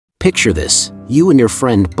Picture this: you and your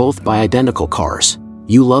friend both buy identical cars.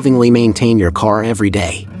 You lovingly maintain your car every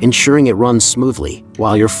day, ensuring it runs smoothly,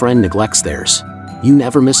 while your friend neglects theirs. You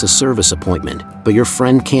never miss a service appointment, but your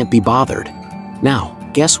friend can't be bothered. Now,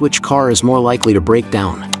 guess which car is more likely to break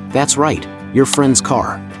down? That's right, your friend's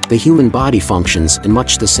car. The human body functions in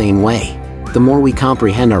much the same way. The more we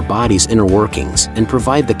comprehend our body's inner workings and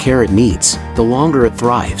provide the care it needs, the longer it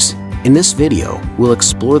thrives. In this video, we'll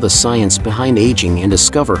explore the science behind aging and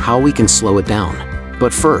discover how we can slow it down.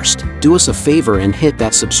 But first, do us a favor and hit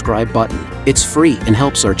that subscribe button. It's free and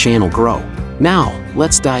helps our channel grow. Now,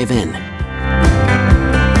 let's dive in.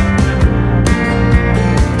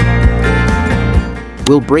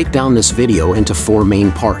 We'll break down this video into 4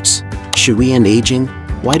 main parts. Should we end aging?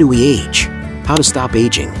 Why do we age? How to stop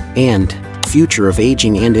aging? And future of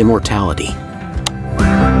aging and immortality.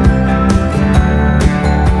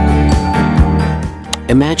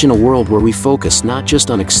 Imagine a world where we focus not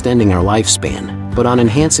just on extending our lifespan, but on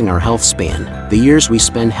enhancing our health span, the years we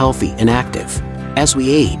spend healthy and active. As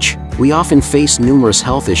we age, we often face numerous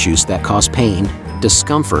health issues that cause pain,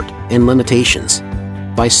 discomfort, and limitations.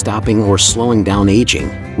 By stopping or slowing down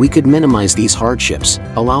aging, we could minimize these hardships,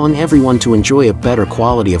 allowing everyone to enjoy a better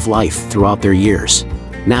quality of life throughout their years.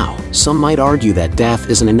 Now, some might argue that death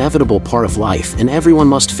is an inevitable part of life and everyone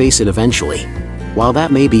must face it eventually. While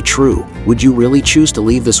that may be true, would you really choose to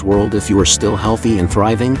leave this world if you are still healthy and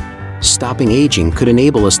thriving? Stopping aging could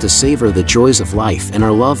enable us to savor the joys of life and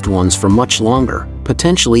our loved ones for much longer,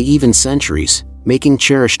 potentially even centuries, making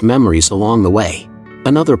cherished memories along the way.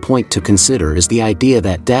 Another point to consider is the idea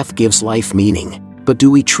that death gives life meaning. But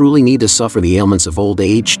do we truly need to suffer the ailments of old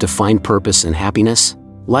age to find purpose and happiness?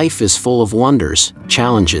 Life is full of wonders,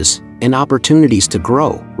 challenges, and opportunities to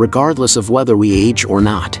grow, regardless of whether we age or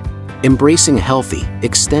not. Embracing a healthy,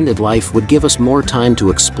 extended life would give us more time to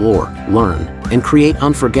explore, learn, and create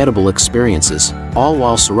unforgettable experiences, all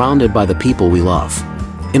while surrounded by the people we love.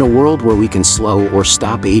 In a world where we can slow or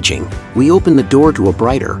stop aging, we open the door to a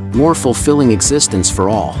brighter, more fulfilling existence for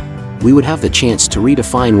all. We would have the chance to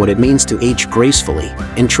redefine what it means to age gracefully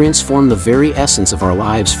and transform the very essence of our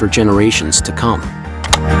lives for generations to come.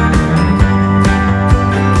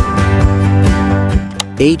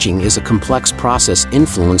 Aging is a complex process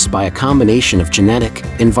influenced by a combination of genetic,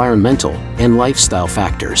 environmental, and lifestyle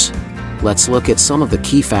factors. Let's look at some of the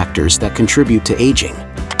key factors that contribute to aging.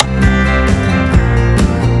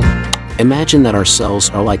 Imagine that our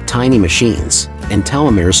cells are like tiny machines, and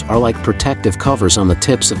telomeres are like protective covers on the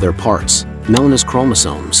tips of their parts, known as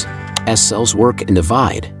chromosomes. As cells work and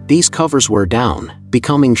divide, these covers wear down,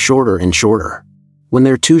 becoming shorter and shorter. When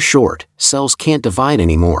they're too short, cells can't divide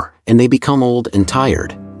anymore, and they become old and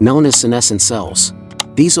tired, known as senescent cells.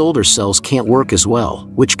 These older cells can't work as well,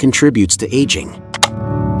 which contributes to aging.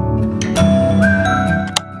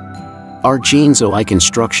 Our genes are like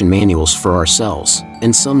instruction manuals for our cells,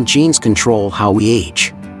 and some genes control how we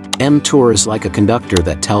age. MTOR is like a conductor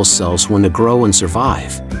that tells cells when to grow and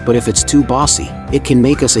survive, but if it's too bossy, it can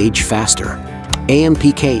make us age faster.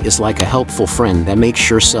 AMPK is like a helpful friend that makes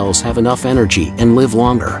sure cells have enough energy and live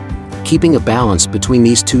longer. Keeping a balance between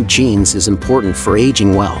these two genes is important for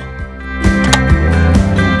aging well.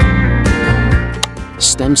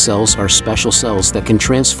 Stem cells are special cells that can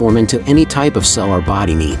transform into any type of cell our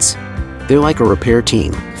body needs. They're like a repair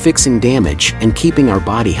team, fixing damage and keeping our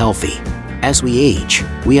body healthy. As we age,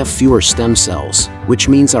 we have fewer stem cells, which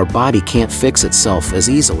means our body can't fix itself as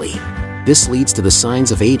easily. This leads to the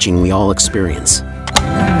signs of aging we all experience.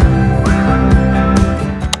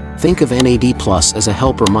 Think of NAD+ as a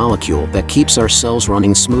helper molecule that keeps our cells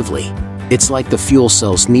running smoothly. It's like the fuel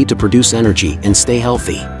cells need to produce energy and stay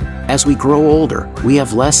healthy. As we grow older, we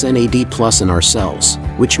have less NAD+ in our cells,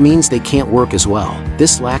 which means they can't work as well.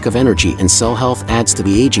 This lack of energy and cell health adds to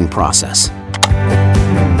the aging process.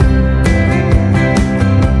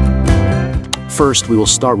 First, we will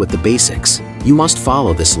start with the basics. You must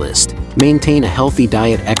follow this list. Maintain a healthy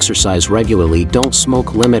diet, exercise regularly, don't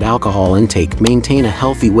smoke, limit alcohol intake, maintain a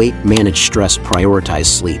healthy weight, manage stress, prioritize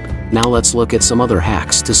sleep. Now let's look at some other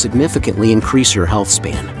hacks to significantly increase your health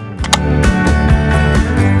span.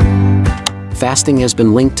 Fasting has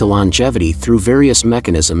been linked to longevity through various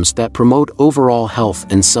mechanisms that promote overall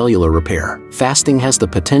health and cellular repair. Fasting has the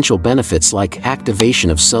potential benefits like activation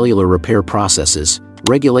of cellular repair processes,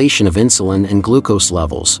 regulation of insulin and glucose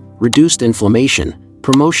levels, reduced inflammation,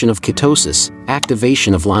 promotion of ketosis,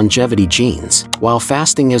 activation of longevity genes. While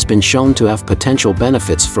fasting has been shown to have potential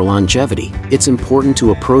benefits for longevity, it's important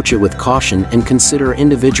to approach it with caution and consider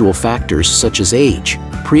individual factors such as age,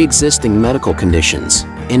 pre-existing medical conditions,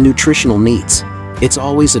 and nutritional needs. It's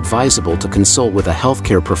always advisable to consult with a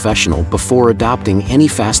healthcare professional before adopting any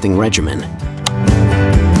fasting regimen.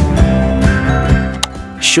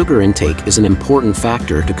 Sugar intake is an important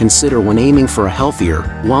factor to consider when aiming for a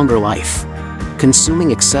healthier, longer life.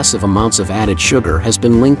 Consuming excessive amounts of added sugar has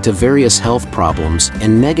been linked to various health problems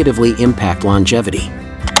and negatively impact longevity.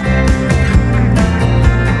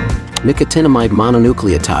 Nicotinamide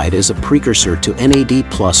mononucleotide is a precursor to NAD+,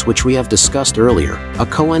 which we have discussed earlier, a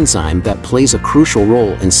coenzyme that plays a crucial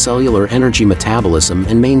role in cellular energy metabolism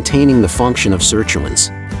and maintaining the function of sirtuins.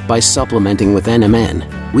 By supplementing with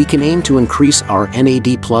NMN, we can aim to increase our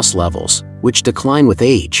NAD+ levels, which decline with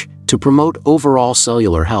age, to promote overall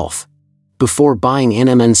cellular health. Before buying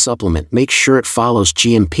NMN supplement, make sure it follows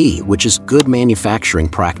GMP, which is good manufacturing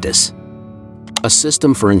practice. A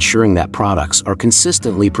system for ensuring that products are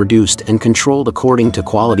consistently produced and controlled according to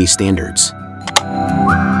quality standards.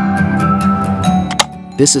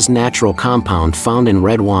 This is natural compound found in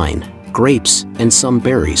red wine, grapes, and some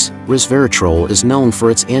berries. Resveratrol is known for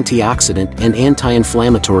its antioxidant and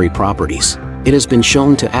anti-inflammatory properties. It has been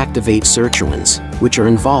shown to activate sirtuins, which are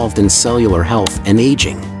involved in cellular health and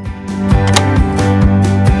aging.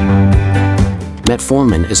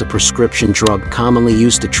 Metformin is a prescription drug commonly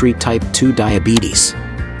used to treat type 2 diabetes.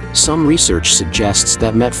 Some research suggests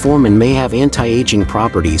that metformin may have anti-aging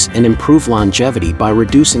properties and improve longevity by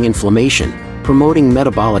reducing inflammation, promoting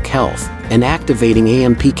metabolic health, and activating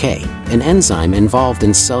AMPK, an enzyme involved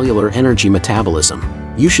in cellular energy metabolism.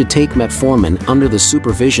 You should take metformin under the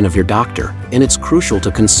supervision of your doctor, and it's crucial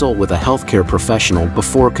to consult with a healthcare professional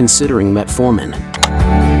before considering metformin.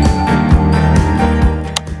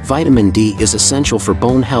 Vitamin D is essential for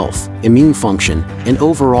bone health, immune function, and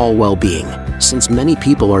overall well-being. Since many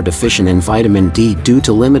people are deficient in vitamin D due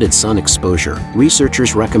to limited sun exposure,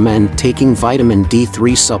 researchers recommend taking vitamin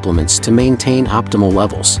D3 supplements to maintain optimal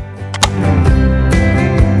levels.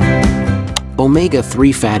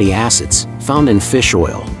 Omega-3 fatty acids, found in fish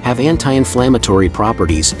oil, have anti-inflammatory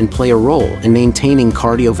properties and play a role in maintaining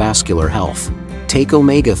cardiovascular health. Take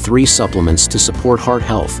omega-3 supplements to support heart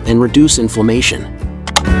health and reduce inflammation.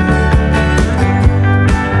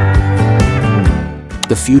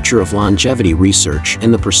 The future of longevity research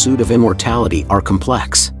and the pursuit of immortality are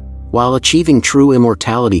complex. While achieving true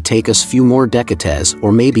immortality take us few more decades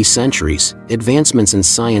or maybe centuries, advancements in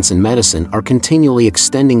science and medicine are continually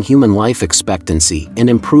extending human life expectancy and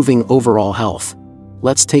improving overall health.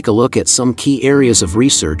 Let's take a look at some key areas of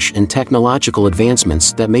research and technological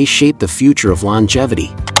advancements that may shape the future of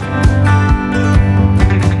longevity.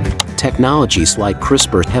 Technologies like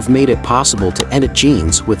CRISPR have made it possible to edit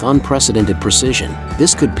genes with unprecedented precision.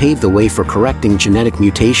 This could pave the way for correcting genetic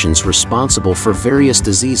mutations responsible for various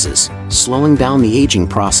diseases, slowing down the aging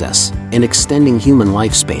process, and extending human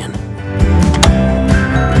lifespan.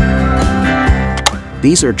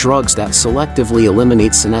 These are drugs that selectively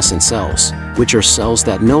eliminate senescent cells, which are cells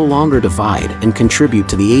that no longer divide and contribute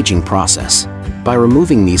to the aging process. By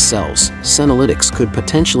removing these cells, senolytics could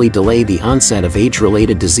potentially delay the onset of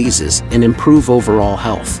age-related diseases and improve overall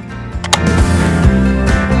health.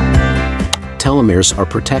 Telomeres are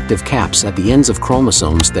protective caps at the ends of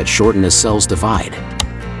chromosomes that shorten as cells divide.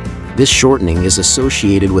 This shortening is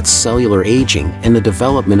associated with cellular aging and the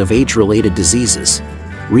development of age-related diseases.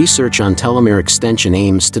 Research on telomere extension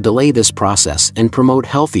aims to delay this process and promote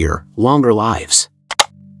healthier, longer lives.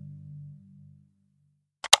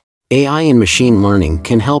 AI and machine learning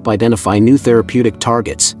can help identify new therapeutic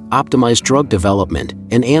targets, optimize drug development,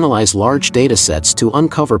 and analyze large datasets to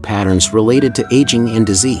uncover patterns related to aging and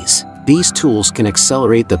disease. These tools can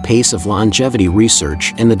accelerate the pace of longevity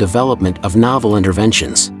research and the development of novel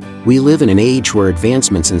interventions. We live in an age where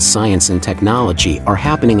advancements in science and technology are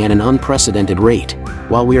happening at an unprecedented rate.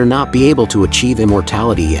 While we are not able to achieve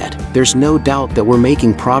immortality yet, there's no doubt that we're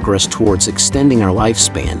making progress towards extending our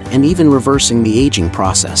lifespan and even reversing the aging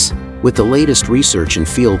process. With the latest research in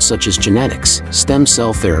fields such as genetics, stem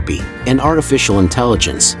cell therapy, and artificial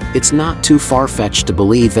intelligence, it's not too far-fetched to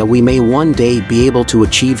believe that we may one day be able to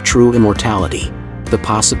achieve true immortality. The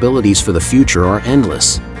possibilities for the future are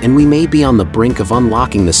endless, and we may be on the brink of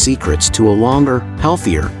unlocking the secrets to a longer,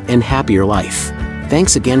 healthier, and happier life.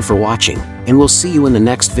 Thanks again for watching, and we'll see you in the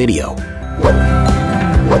next video.